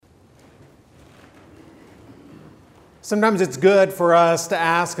Sometimes it's good for us to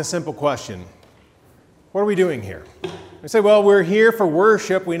ask a simple question. What are we doing here? We say, well, we're here for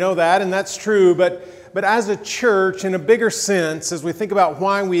worship. We know that, and that's true. But as a church, in a bigger sense, as we think about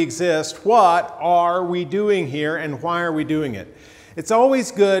why we exist, what are we doing here and why are we doing it? It's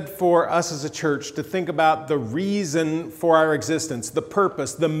always good for us as a church to think about the reason for our existence, the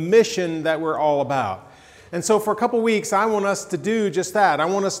purpose, the mission that we're all about. And so for a couple weeks, I want us to do just that. I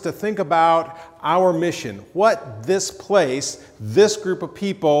want us to think about our mission, what this place, this group of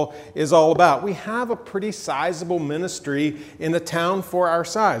people is all about. We have a pretty sizable ministry in a town for our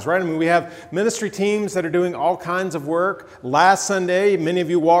size, right? I mean, we have ministry teams that are doing all kinds of work. Last Sunday, many of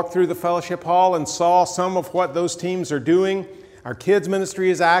you walked through the fellowship hall and saw some of what those teams are doing. Our kids ministry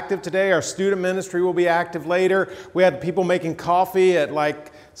is active today. Our student ministry will be active later. We had people making coffee at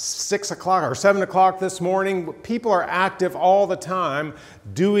like 6 o'clock or 7 o'clock this morning. People are active all the time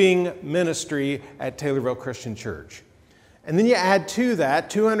doing ministry at Taylorville Christian Church. And then you add to that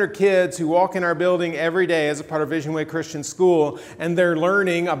 200 kids who walk in our building every day as a part of Vision Way Christian School, and they're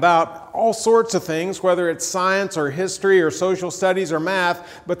learning about all sorts of things, whether it's science or history or social studies or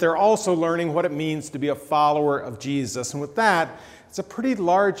math, but they're also learning what it means to be a follower of Jesus. And with that, it's a pretty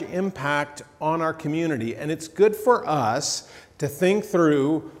large impact on our community, and it's good for us to think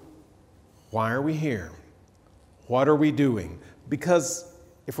through, why are we here? What are we doing? Because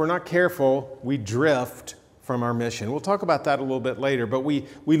if we're not careful, we drift from our mission. We'll talk about that a little bit later, but we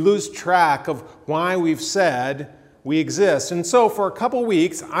lose track of why we've said we exist. And so for a couple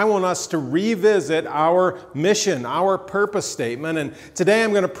weeks, I want us to revisit our mission, our purpose statement. And today I'm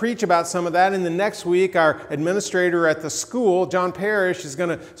going to preach about some of that. And the next week, our administrator at the school, John Parrish, is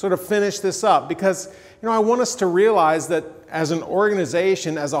going to sort of finish this up. Because, I want us to realize that as an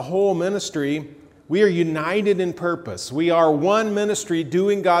organization, as a whole ministry, we are united in purpose. We are one ministry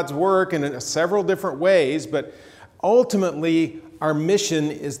doing God's work in several different ways, but ultimately our mission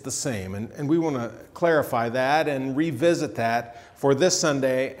is the same. And we want to clarify that and revisit that for this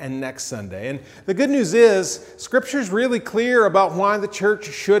Sunday and next Sunday. And the good news is, Scripture is really clear about why the church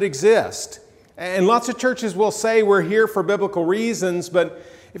should exist. And lots of churches will say we're here for biblical reasons, but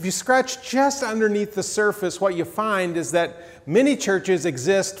if you scratch just underneath the surface, what you find is that many churches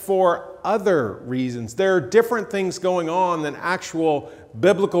exist for other reasons. There are different things going on than actual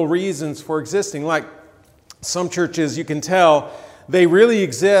biblical reasons for existing. Like some churches, you can tell, they really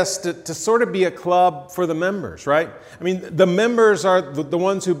exist to sort of be a club for the members, right? I mean, the members are the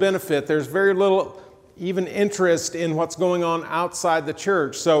ones who benefit. There's very little even interest in what's going on outside the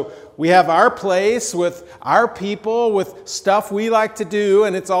church. So we have our place with our people, with stuff we like to do,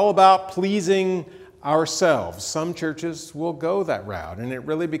 and it's all about pleasing ourselves. Some churches will go that route, and it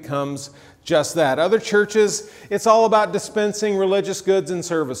really becomes just that. Other churches, it's all about dispensing religious goods and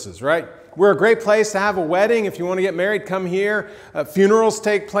services, right? We're a great place to have a wedding. If you want to get married, come here. Funerals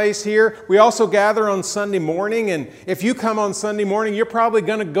take place here. We also gather on Sunday morning, and if you come on Sunday morning, you're probably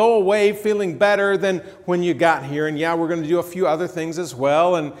going to go away feeling better than when you got here. And yeah, we're going to do a few other things as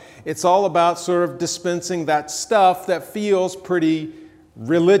well, and it's all about sort of dispensing that stuff that feels pretty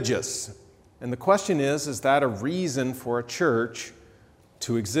religious. And the question is that a reason for a church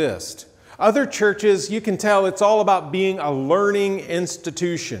to exist? Other churches, you can tell it's all about being a learning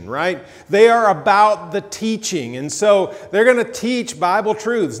institution, right? They are about the teaching, and so they're going to teach Bible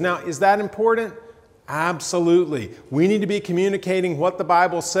truths. Now, is that important? Absolutely. We need to be communicating what the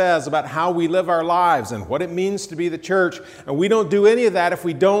Bible says about how we live our lives and what it means to be the church, and we don't do any of that if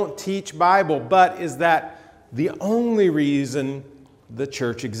we don't teach Bible. But is that the only reason the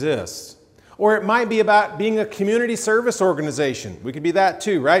church exists? Or it might be about being a community service organization. We could be that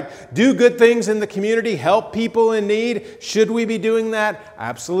too, right? Do good things in the community, help people in need. Should we be doing that?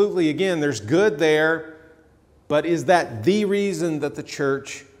 Absolutely. Again, there's good there. But is that the reason that the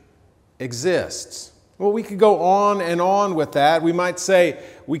church exists? Well, we could go on and on with that. We might say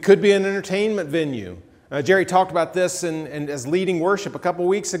we could be an entertainment venue. Jerry talked about this and as leading worship a couple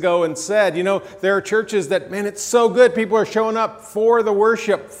weeks ago and said, there are churches that, man, it's so good. People are showing up for the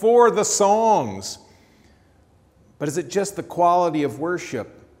worship, for the songs. But is it just the quality of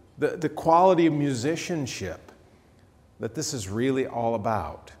worship, the quality of musicianship that this is really all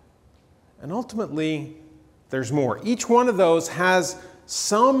about? And ultimately, there's more. Each one of those has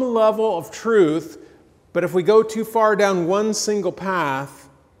some level of truth, but if we go too far down one single path,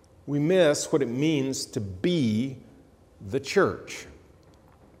 we miss what it means to be the church.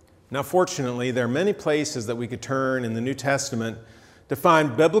 Now, fortunately, there are many places that we could turn in the New Testament to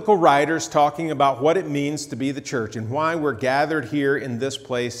find biblical writers talking about what it means to be the church and why we're gathered here in this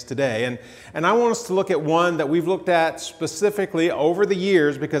place today. And I want us to look at one that we've looked at specifically over the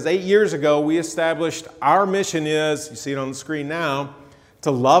years, because 8 years ago we established our mission is, you see it on the screen now,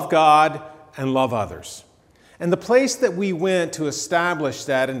 to love God and love others. And the place that we went to establish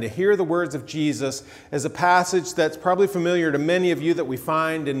that and to hear the words of Jesus is a passage that's probably familiar to many of you that we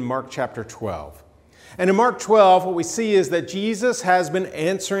find in Mark chapter 12. And in Mark 12, what we see is that Jesus has been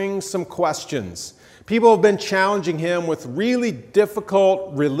answering some questions. People have been challenging him with really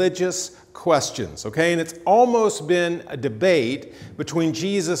difficult religious questions, okay? And it's almost been a debate between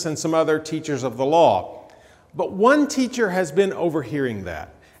Jesus and some other teachers of the law. But one teacher has been overhearing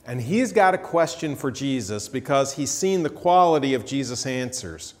that, and he's got a question for Jesus because he's seen the quality of Jesus'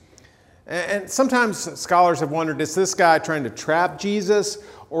 answers. And sometimes scholars have wondered, is this guy trying to trap Jesus,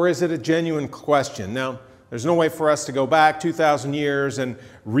 or is it a genuine question? Now, there's no way for us to go back 2,000 years and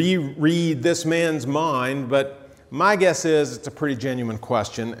reread this man's mind, but my guess is it's a pretty genuine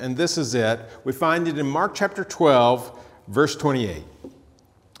question, and this is it. We find it in Mark chapter 12, verse 28.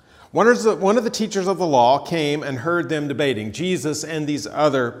 One of the teachers of the law came and heard them debating, Jesus and these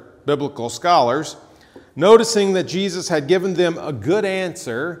other biblical scholars. Noticing that Jesus had given them a good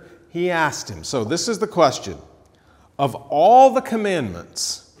answer, he asked him. So this is the question. Of all the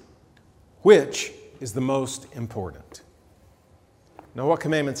commandments, which is the most important? Now, what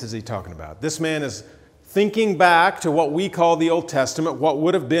commandments is he talking about? This man is thinking back to what we call the Old Testament, what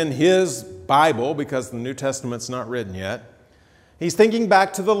would have been his Bible, because the New Testament's not written yet. He's thinking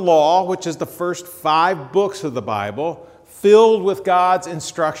back to the law, which is the first 5 books of the Bible, filled with God's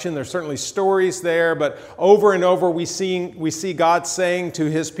instruction. There's certainly stories there, but over and over we see God saying to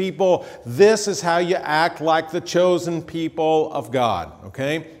his people, this is how you act like the chosen people of God,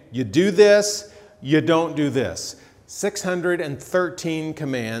 okay? You do this, you don't do this. 613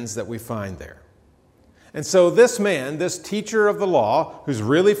 commands that we find there. And so this man, this teacher of the law, who's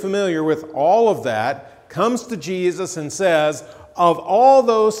really familiar with all of that, comes to Jesus and says, of all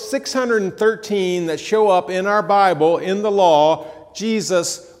those 613 that show up in our Bible, in the law,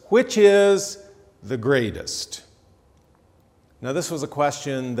 Jesus, which is the greatest? Now, this was a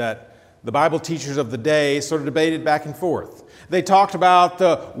question that the Bible teachers of the day sort of debated back and forth. They talked about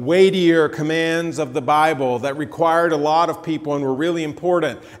the weightier commands of the Bible that required a lot of people and were really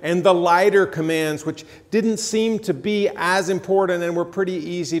important, and the lighter commands which didn't seem to be as important and were pretty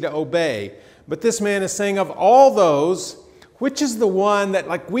easy to obey. But this man is saying, of all those, which is the one that,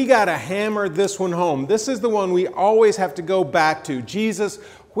 like, we got to hammer this one home? This is the one we always have to go back to. Jesus,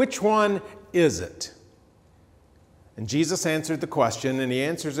 which one is it? And Jesus answered the question, and he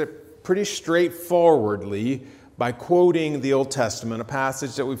answers it pretty straightforwardly by quoting the Old Testament, a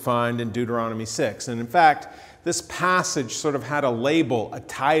passage that we find in Deuteronomy 6. And in fact, this passage sort of had a label, a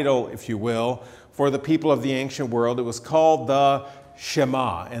title, if you will, for the people of the ancient world. It was called the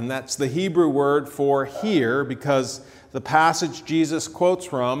Shema, and that's the Hebrew word for hear, because the passage Jesus quotes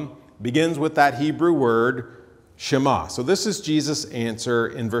from begins with that Hebrew word, Shema. So this is Jesus' answer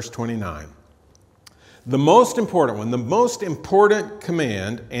in verse 29. The most important one, the most important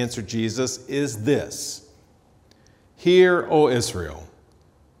command, answered Jesus, is this. Hear, O Israel,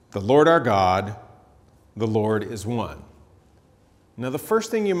 the Lord our God, the Lord is one. Now, the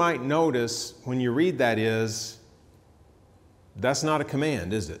first thing you might notice when you read that is, that's not a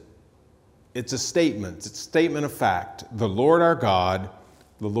command, is it? It's a statement. It's a statement of fact. The Lord our God,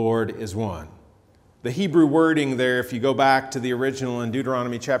 the Lord is one. The Hebrew wording there, if you go back to the original in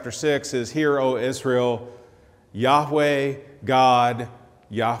Deuteronomy chapter 6, is, Hear, O Israel, Yahweh, God,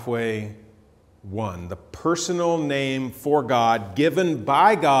 Yahweh, one. The personal name for God given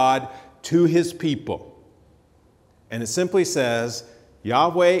by God to his people. And it simply says,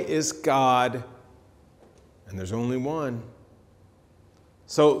 Yahweh is God, and there's only one.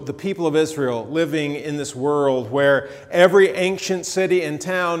 So the people of Israel living in this world where every ancient city and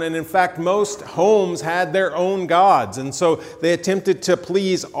town, and in fact most homes, had their own gods. And so they attempted to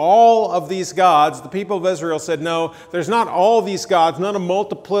please all of these gods. The people of Israel said, no, there's not all these gods, not a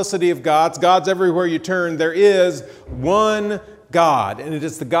multiplicity of gods. God's everywhere you turn. There is one God, and it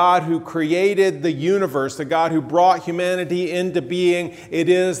is the God who created the universe, the God who brought humanity into being. It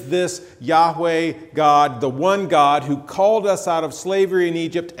is this Yahweh God, the one God who called us out of slavery in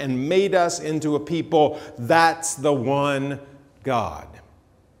Egypt and made us into a people. That's the one God.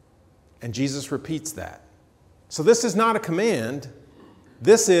 And Jesus repeats that. So this is not a command.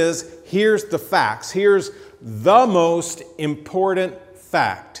 This is, here's the facts. Here's the most important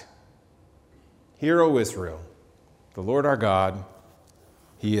fact. Hear, O Israel, the Lord our God,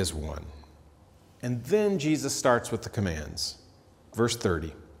 He is one. And then Jesus starts with the commands. Verse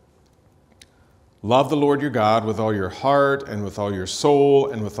 30. Love the Lord your God with all your heart and with all your soul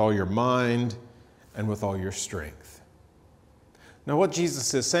and with all your mind and with all your strength. Now what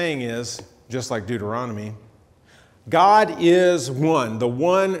Jesus is saying is, just like Deuteronomy, God is one. The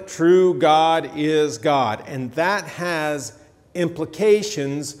one true God is God. And that has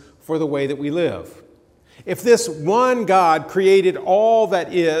implications for the way that we live. If this one God created all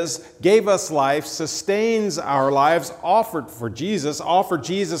that is, gave us life, sustains our lives, offered Jesus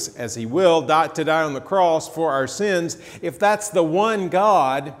as He will, to die on the cross for our sins, if that's the one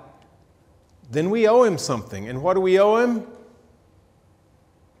God, then we owe Him something. And what do we owe Him?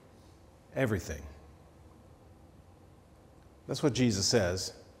 Everything. That's what Jesus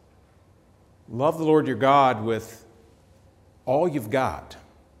says. Love the Lord your God with all you've got.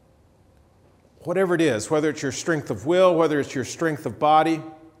 Whatever it is, whether it's your strength of will, whether it's your strength of body,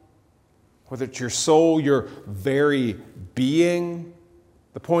 whether it's your soul, your very being.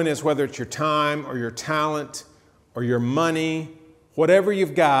 The point is, whether it's your time or your talent or your money, whatever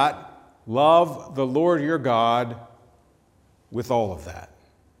you've got, love the Lord your God with all of that.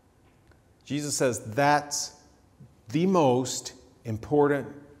 Jesus says that's the most important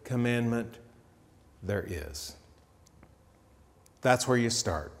commandment there is. That's where you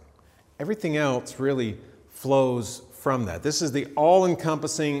start. Everything else really flows from that. This is the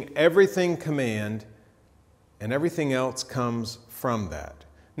all-encompassing everything command, and everything else comes from that.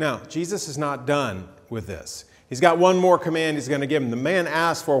 Now, Jesus is not done with this. He's got one more command He's going to give him. The man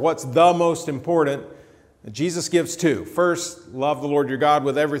asked for what's the most important. Jesus gives two. First, love the Lord your God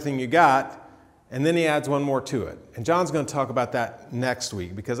with everything you got, and then He adds one more to it. And John's going to talk about that next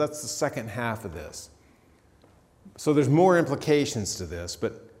week because that's the second half of this. So there's more implications to this,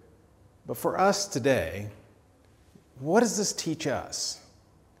 but for us today, what does this teach us?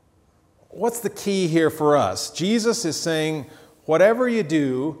 What's the key here for us? Jesus is saying, whatever you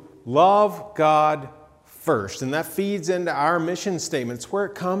do, love God first. And that feeds into our mission statement. It's where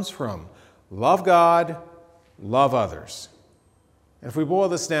it comes from. Love God, love others. And if we boil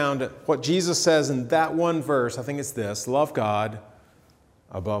this down to what Jesus says in that one verse, I think it's this: love God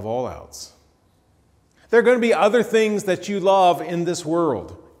above all else. There are going to be other things that you love in this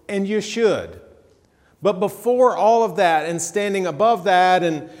world. And you should. But before all of that and standing above that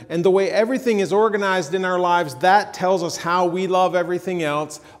and the way everything is organized in our lives, that tells us how we love everything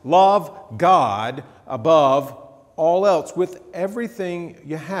else. Love God above all else with everything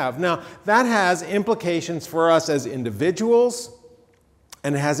you have. Now, that has implications for us as individuals,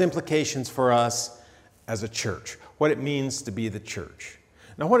 and it has implications for us as a church, what it means to be the church.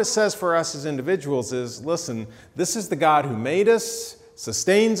 Now, what it says for us as individuals is, listen, this is the God who made us,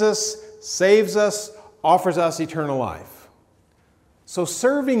 sustains us, saves us, offers us eternal life. So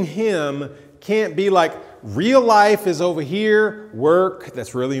serving Him can't be like real life is over here, work,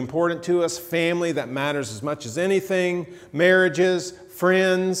 that's really important to us, family, that matters as much as anything, marriages,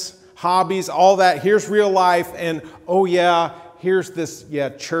 friends, hobbies, all that. Here's real life, and oh yeah, here's this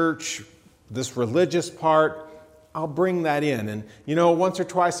church, this religious part. I'll bring that in. And, once or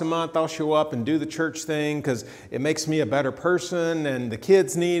twice a month, I'll show up and do the church thing because it makes me a better person and the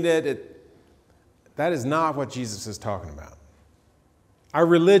kids need it. That is not what Jesus is talking about. Our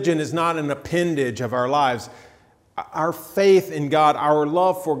religion is not an appendage of our lives. Our faith in God, our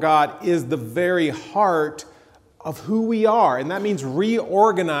love for God is the very heart of who we are. And that means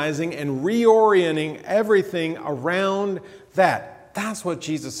reorganizing and reorienting everything around that. That's what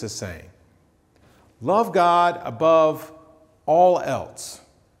Jesus is saying. Love God above all else.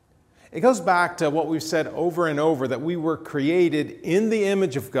 It goes back to what we've said over and over, that we were created in the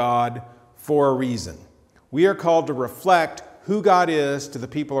image of God for a reason. We are called to reflect who God is to the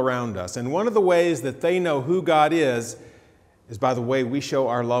people around us. And one of the ways that they know who God is by the way we show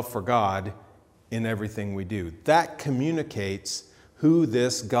our love for God in everything we do. That communicates who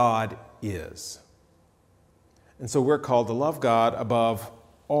this God is. And so we're called to love God above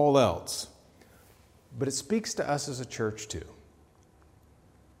all else. But it speaks to us as a church too.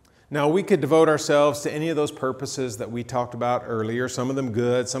 Now, we could devote ourselves to any of those purposes that we talked about earlier. Some of them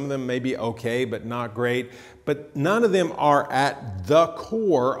good, some of them maybe okay, but not great. But none of them are at the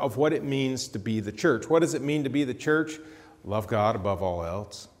core of what it means to be the church. What does it mean to be the church? Love God above all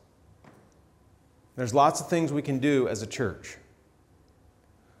else. There's lots of things we can do as a church.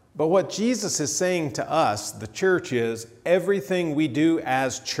 But what Jesus is saying to us, the church, is everything we do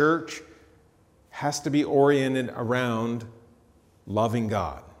as church has to be oriented around loving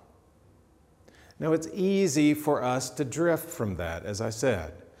God. Now, it's easy for us to drift from that, as I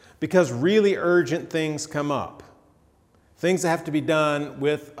said, because really urgent things come up. Things that have to be done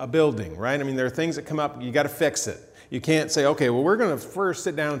with a building, right? I mean, there are things that come up, you got to fix it. You can't say, okay, well, we're going to first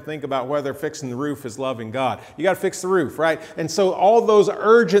sit down and think about whether fixing the roof is loving God. You got to fix the roof, right? And so all those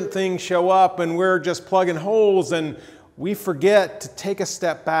urgent things show up and we're just plugging holes, and we forget to take a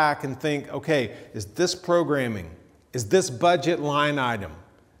step back and think, okay, is this programming, is this budget line item,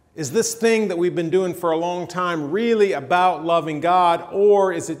 is this thing that we've been doing for a long time really about loving God,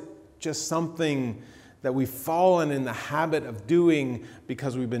 or is it just something that we've fallen in the habit of doing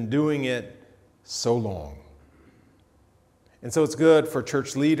because we've been doing it so long? And so it's good for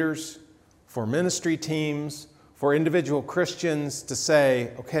church leaders, for ministry teams, for individual Christians to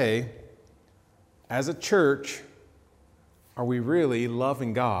say, okay, as a church, are we really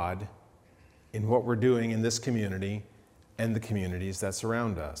loving God in what we're doing in this community and the communities that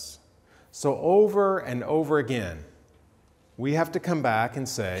surround us? So over and over again, we have to come back and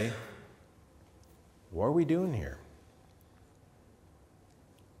say, what are we doing here?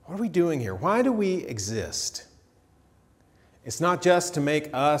 What are we doing here? Why do we exist? It's not just to make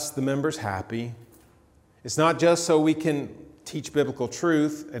us, the members, happy. It's not just so we can teach biblical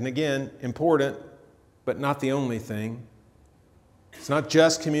truth, and again, important, but not the only thing. It's not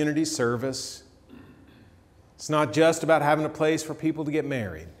just community service. It's not just about having a place for people to get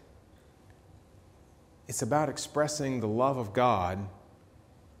married. It's about expressing the love of God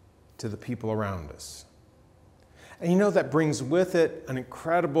to the people around us. And you know, that brings with it an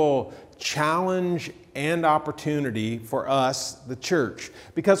incredible challenge and opportunity for us, the church.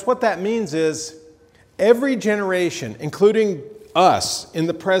 Because what that means is every generation, including us in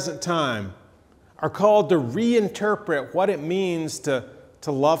the present time, are called to reinterpret what it means to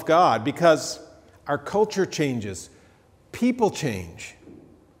love God, because our culture changes, people change.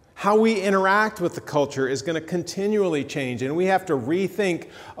 How we interact with the culture is going to continually change, and we have to rethink,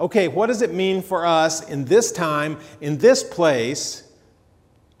 okay, what does it mean for us in this time, in this place,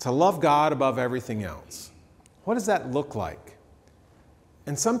 to love God above everything else? What does that look like?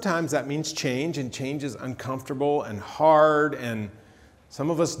 And sometimes that means change, and change is uncomfortable and hard, and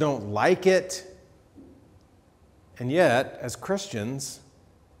some of us don't like it. And yet, as Christians,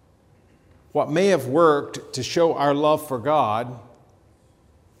 what may have worked to show our love for God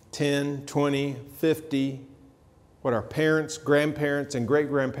 10, 20, 50, what our parents, grandparents, and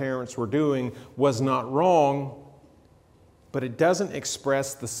great-grandparents were doing was not wrong, but it doesn't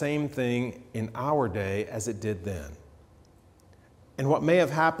express the same thing in our day as it did then. And what may have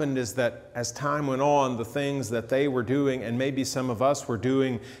happened is that as time went on, the things that they were doing, and maybe some of us were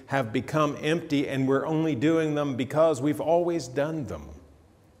doing, have become empty, and we're only doing them because we've always done them.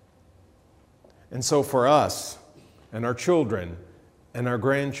 And so for us and our children and our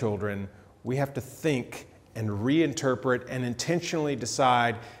grandchildren, we have to think and reinterpret and intentionally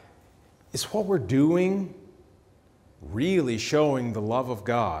decide, is what we're doing really showing the love of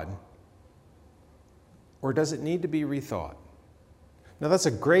God, or does it need to be rethought? Now, that's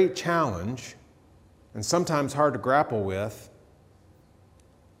a great challenge and sometimes hard to grapple with,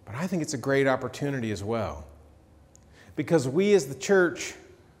 but I think it's a great opportunity as well. Because we as the church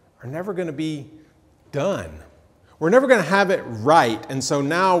are never going to be done. We're never going to have it right, and so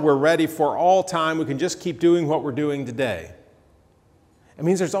now we're ready for all time. We can just keep doing what we're doing today. It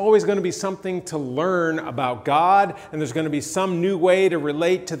means there's always going to be something to learn about God, and there's going to be some new way to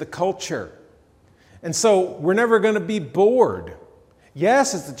relate to the culture. And so we're never going to be bored.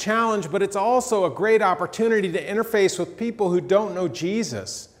 Yes, it's a challenge, but it's also a great opportunity to interface with people who don't know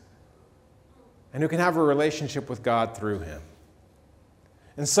Jesus and who can have a relationship with God through Him.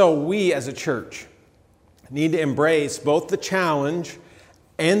 And so we as a church need to embrace both the challenge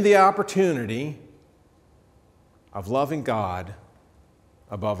and the opportunity of loving God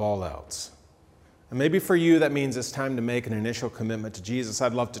above all else. And maybe for you that means it's time to make an initial commitment to Jesus.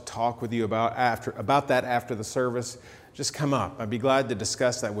 I'd love to talk with you about that after the service. Just come up. I'd be glad to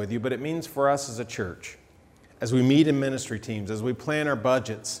discuss that with you. But it means for us as a church, as we meet in ministry teams, as we plan our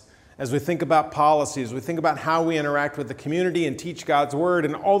budgets, as we think about policies, we think about how we interact with the community and teach God's Word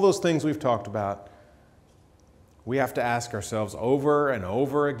and all those things we've talked about, we have to ask ourselves over and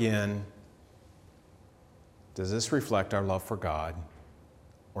over again, does this reflect our love for God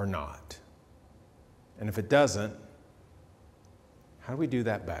or not? And if it doesn't, how do we do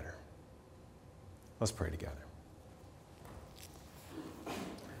that better? Let's pray together.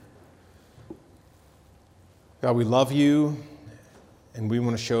 God, we love you, and we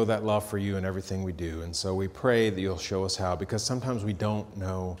want to show that love for you in everything we do. And so we pray that you'll show us how, because sometimes we don't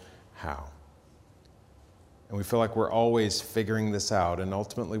know how. And we feel like we're always figuring this out, and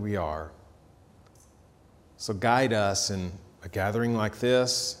ultimately we are. So guide us in a gathering like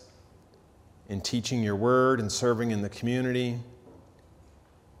this, in teaching your word and serving in the community,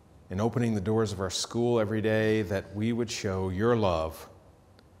 in opening the doors of our school every day, that we would show your love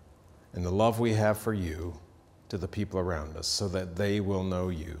and the love we have for you to the people around us so that they will know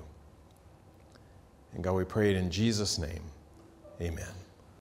you. And God, we pray it in Jesus' name. Amen.